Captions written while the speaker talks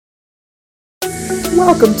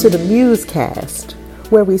Welcome to the MuseCast,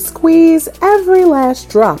 where we squeeze every last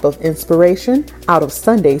drop of inspiration out of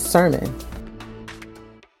Sunday's sermon.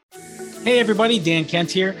 Hey everybody, Dan Kent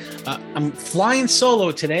here. I'm flying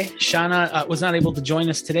solo today. Shauna was not able to join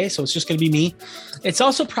us today, so it's just going to be me. It's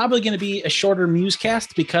also probably going to be a shorter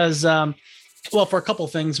MuseCast because, for a couple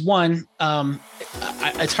of things. One,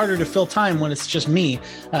 it's harder to fill time when it's just me.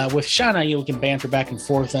 With Shauna, you can banter back and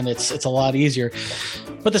forth, and it's a lot easier.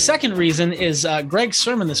 But the second reason is Greg's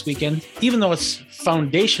sermon this weekend, even though it's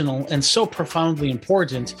foundational and so profoundly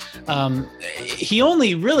important, he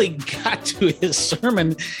only really got to his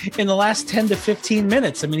sermon in the last 10 to 15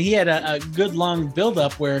 minutes. I mean, he had a good long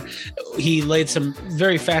buildup where he laid some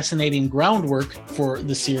very fascinating groundwork for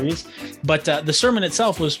the series, but the sermon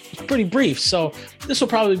itself was pretty brief. So this will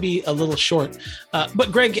probably be a little short.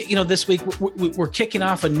 But Greg, this week we're kicking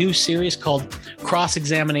off a new series called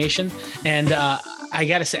Cross-Examination, and I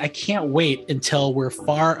got to say, I can't wait until we're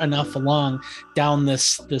far enough along down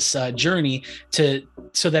this journey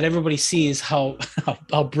so that everybody sees how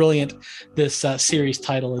brilliant this series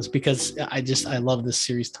title is, because I love this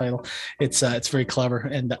series title. It's very clever,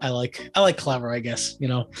 and I like clever, I guess,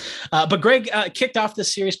 But Greg kicked off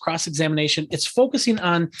this series, Cross-Examination. It's focusing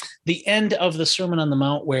on the end of the Sermon on the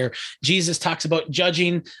Mount, where Jesus talks about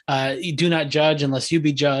judging. You do not judge unless you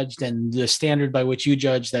be judged, and the standard by which you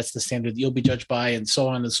judge, that's the standard that you'll be judged by, and so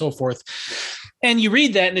on and so forth. And you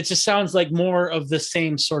read that, and it just sounds like more of the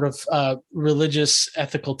same sort of religious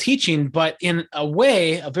ethical teaching. But in a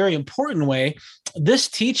way, a very important way, this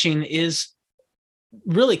teaching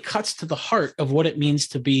really cuts to the heart of what it means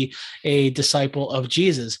to be a disciple of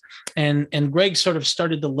Jesus. And Greg sort of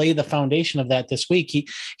started to lay the foundation of that this week.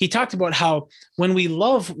 He talked about how when we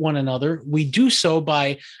love one another, we do so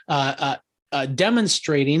by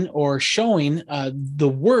demonstrating or showing the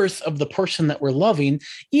worth of the person that we're loving,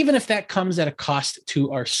 even if that comes at a cost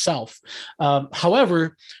to ourselves.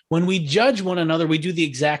 However, when we judge one another, we do the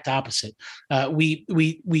exact opposite. We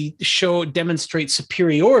demonstrate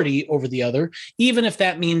superiority over the other, even if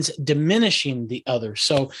that means diminishing the other.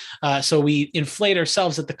 So we inflate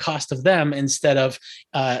ourselves at the cost of them instead of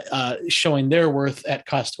showing their worth at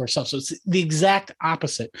cost to ourselves. So it's the exact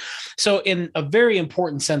opposite. So in a very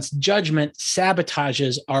important sense, judgment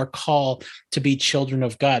sabotages our call to be children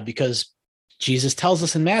of God, because Jesus tells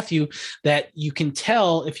us in Matthew that you can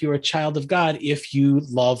tell if you're a child of God if you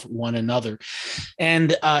love one another.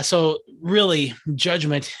 And so really,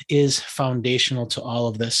 judgment is foundational to all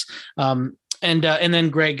of this. And then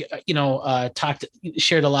Greg,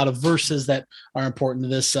 shared a lot of verses that are important to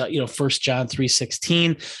this. 1 John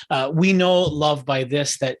 3:16. We know love by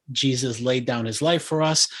this, that Jesus laid down his life for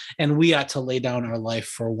us, and we ought to lay down our life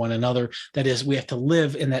for one another. That is, we have to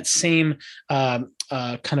live in that same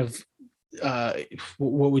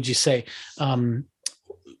what would you say?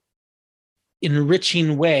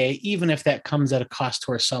 Enriching way, even if that comes at a cost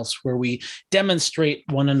to ourselves, where we demonstrate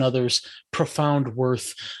one another's profound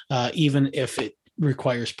worth, even if it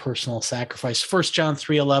requires personal sacrifice. 1 John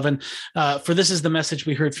 3:11, for this is the message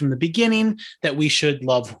we heard from the beginning, that we should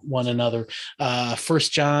love one another.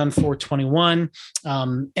 1 John 4:21,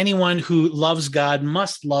 anyone who loves God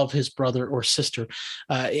must love his brother or sister.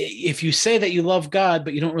 If you say that you love God,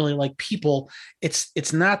 but you don't really like people,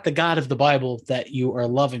 it's not the God of the Bible that you are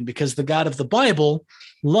loving, because the God of the Bible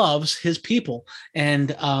loves his people.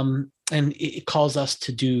 And it calls us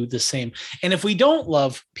to do the same. And if we don't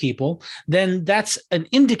love people, then that's an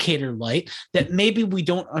indicator light that maybe we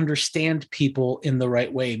don't understand people in the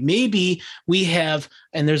right way. Maybe we have,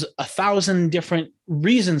 and there's 1,000 different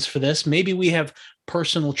reasons for this. Maybe we have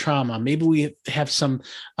personal trauma. Maybe we have some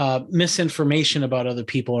misinformation about other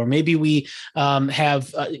people, or maybe we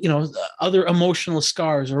have other emotional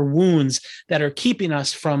scars or wounds that are keeping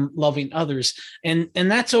us from loving others. And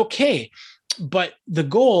that's okay. But the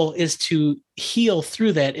goal is to heal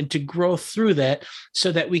through that and to grow through that,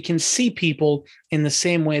 so that we can see people in the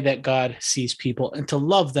same way that God sees people, and to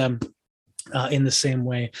love them in the same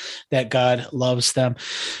way that God loves them.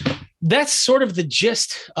 That's sort of the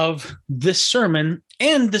gist of this sermon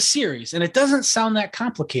and the series. And it doesn't sound that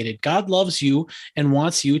complicated. God loves you and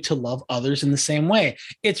wants you to love others in the same way.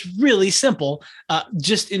 It's really simple,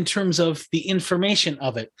 just in terms of the information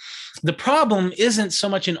of it. The problem isn't so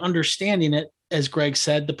much in understanding it, as Greg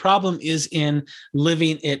said. The problem is in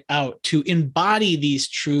living it out, to embody these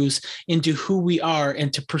truths into who we are,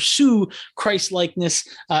 and to pursue Christ-likeness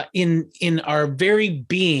in our very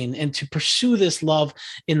being, and to pursue this love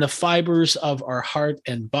in the fibers of our heart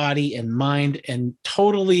and body and mind, and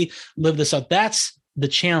totally live this out. That's the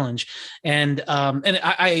challenge. And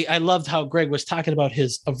I loved how Greg was talking about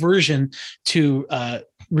his aversion to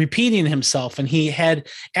repeating himself, and he had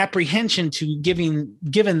apprehension to given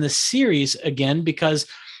the series again because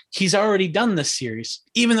he's already done this series.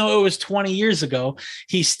 Even though it was 20 years ago,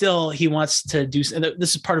 he wants to do. And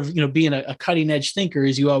this is part of being a cutting edge thinker.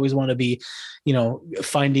 Is you always want to be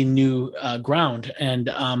finding new ground, and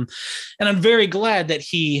I'm very glad that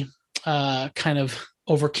he kind of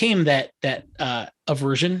overcame that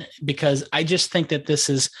aversion, because I just think that this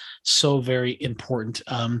is so very important,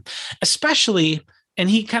 especially, and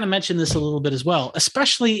he kind of mentioned this a little bit as well,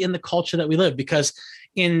 especially in the culture that we live, because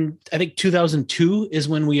in, I think 2002 is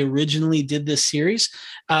when we originally did this series.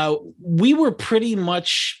 We were pretty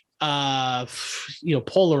much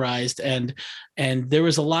polarized, and there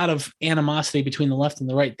was a lot of animosity between the left and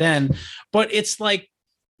the right then, but it's like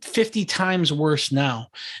 50 times worse now.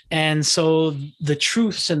 And so the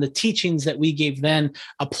truths and the teachings that we gave then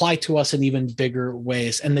apply to us in even bigger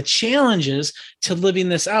ways. And the challenges to living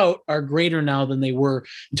this out are greater now than they were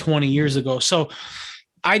 20 years ago. So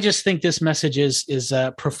I just think this message is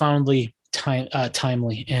profoundly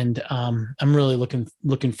timely, and I'm really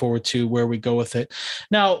looking forward to where we go with it.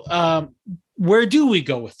 Now, where do we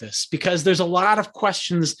go with this? Because there's a lot of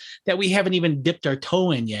questions that we haven't even dipped our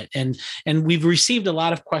toe in yet. And we've received a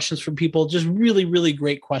lot of questions from people, just really, really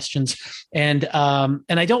great questions. And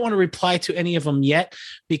I don't want to reply to any of them yet,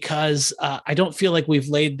 because I don't feel like we've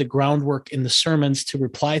laid the groundwork in the sermons to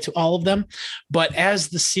reply to all of them. But as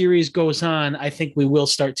the series goes on, I think we will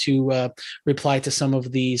start to reply to some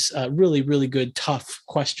of these really, really good, tough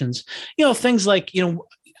questions. Things like,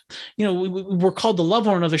 we're called to love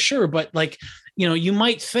one another, sure, but you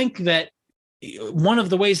might think that one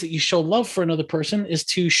of the ways that you show love for another person is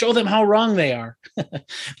to show them how wrong they are,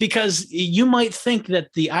 because you might think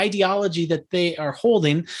that the ideology that they are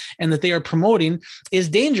holding and that they are promoting is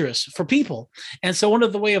dangerous for people. And so one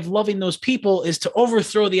of the way of loving those people is to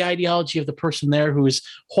overthrow the ideology of the person there who is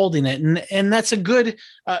holding it. And that's a good,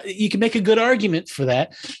 you can make a good argument for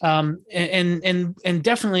that. And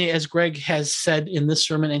definitely, as Greg has said in this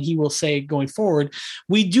sermon, and he will say going forward,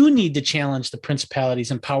 we do need to challenge the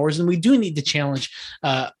principalities and powers, and we do need to challenge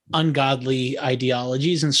ungodly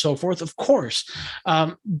ideologies and so forth, of course.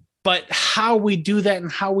 But how we do that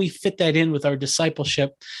and how we fit that in with our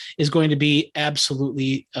discipleship is going to be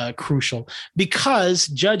absolutely crucial, because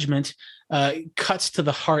judgment cuts to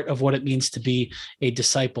the heart of what it means to be a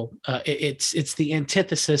disciple. It's the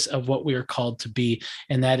antithesis of what we are called to be,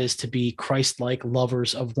 and that is to be Christ-like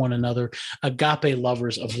lovers of one another, agape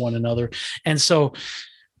lovers of one another. And so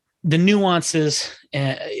the nuances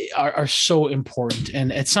are so important.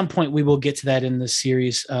 And at some point we will get to that in this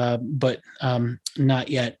series, but not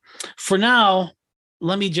yet. For now,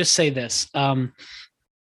 let me just say this.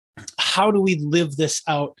 How do we live this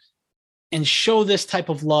out and show this type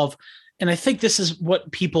of love? And I think this is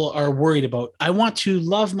what people are worried about. I want to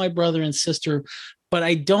love my brother and sister, but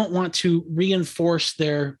I don't want to reinforce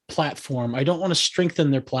their platform. I don't want to strengthen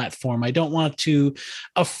their platform. I don't want to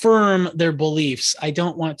affirm their beliefs. I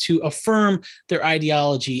don't want to affirm their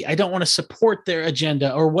ideology. I don't want to support their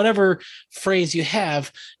agenda, or whatever phrase you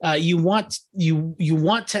have. You want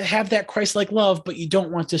to have that Christ-like love, but you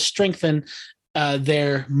don't want to strengthen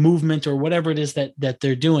their movement or whatever it is that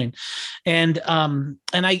they're doing. And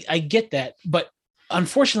I get that, but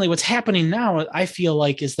unfortunately, what's happening now, I feel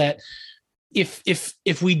like, is that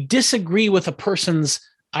if we disagree with a person's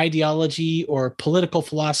ideology or political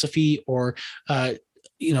philosophy or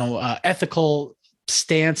ethical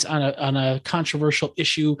stance on a controversial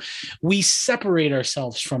issue, we separate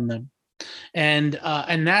ourselves from them, and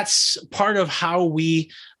that's part of how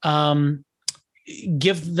we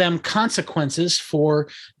give them consequences for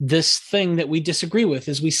this thing that we disagree with,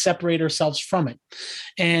 is we separate ourselves from it.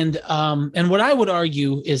 And what I would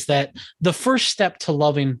argue is that the first step to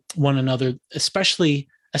loving one another, especially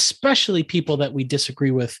people that we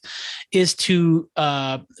disagree with, is to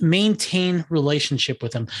maintain relationship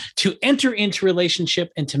with them, to enter into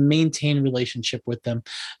relationship and to maintain relationship with them.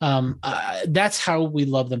 That's how we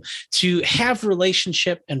love them, to have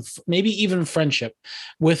relationship and maybe even friendship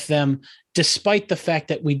with them, despite the fact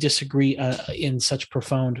that we disagree in such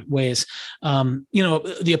profound ways.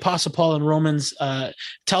 The Apostle Paul in Romans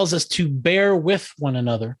tells us to bear with one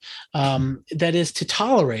another. That is, to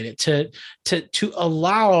tolerate it, to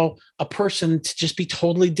allow a person to just be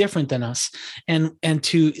totally different than us, and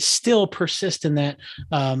to still persist in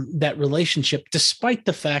that relationship, despite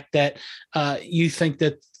the fact that you think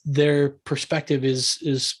that their perspective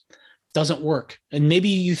is doesn't work. And maybe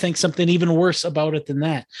you think something even worse about it than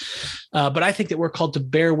that. But I think that we're called to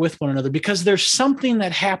bear with one another, because there's something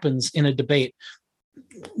that happens in a debate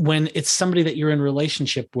when it's somebody that you're in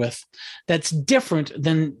relationship with, that's different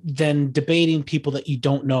than debating people that you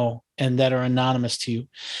don't know and that are anonymous to you.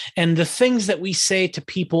 And the things that we say to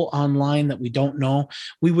people online that we don't know,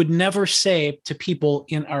 we would never say to people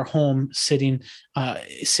in our home sitting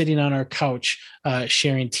on our couch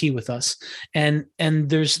sharing tea with us. And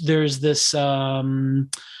there's this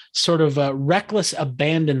sort of a reckless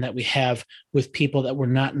abandon that we have with people that we're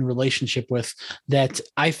not in relationship with, that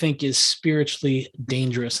I think is spiritually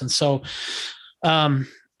dangerous. And so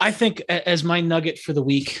I think, as my nugget for the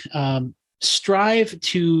week, strive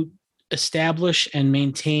to establish and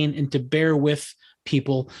maintain and to bear with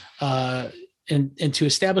people, and to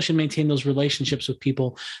establish and maintain those relationships with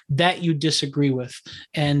people that you disagree with,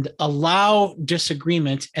 and allow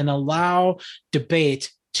disagreement and allow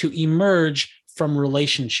debate to emerge from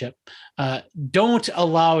relationship. Don't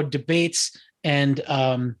allow debates and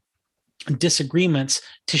disagreements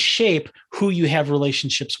to shape who you have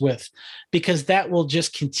relationships with, because that will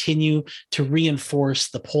just continue to reinforce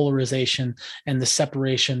the polarization and the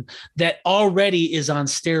separation that already is on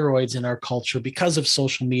steroids in our culture because of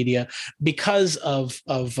social media, because of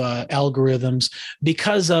algorithms,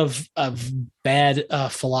 because of bad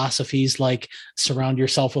philosophies like surround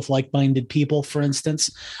yourself with like-minded people, for instance.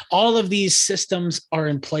 All of these systems are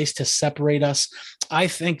in place to separate us. I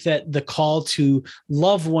think that the call to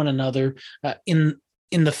love one another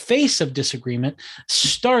in the face of disagreement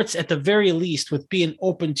starts at the very least with being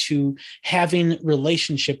open to having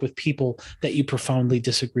relationship with people that you profoundly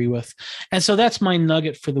disagree with. And so that's my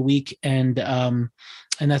nugget for the week. And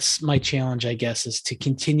that's my challenge, I guess, is to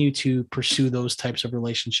continue to pursue those types of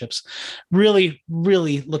relationships. Really,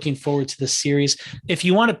 really looking forward to this series. If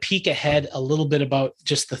you want to peek ahead a little bit about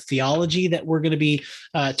just the theology that we're going to be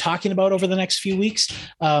talking about over the next few weeks,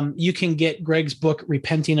 you can get Greg's book,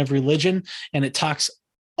 Repenting of Religion, and it talks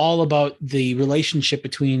all about the relationship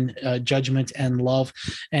between judgment and love.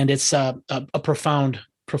 And it's a profound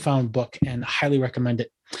book, and highly recommend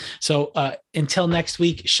it. So until next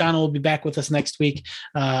week, Shauna will be back with us next week.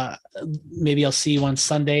 Maybe I'll see you on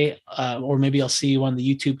Sunday, or maybe I'll see you on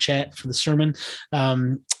the YouTube chat for the sermon.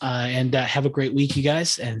 And have a great week, you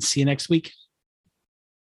guys, and see you next week.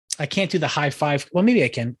 I can't do the high five. Well, maybe I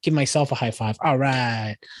can give myself a high five. All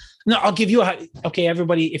right. No, I'll give you okay,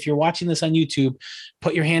 everybody, if you're watching this on YouTube,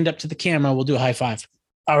 put your hand up to the camera. We'll do a high five.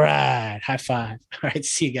 All right. High five. All right.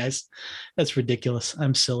 See you guys. That's ridiculous.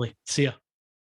 I'm silly. See ya.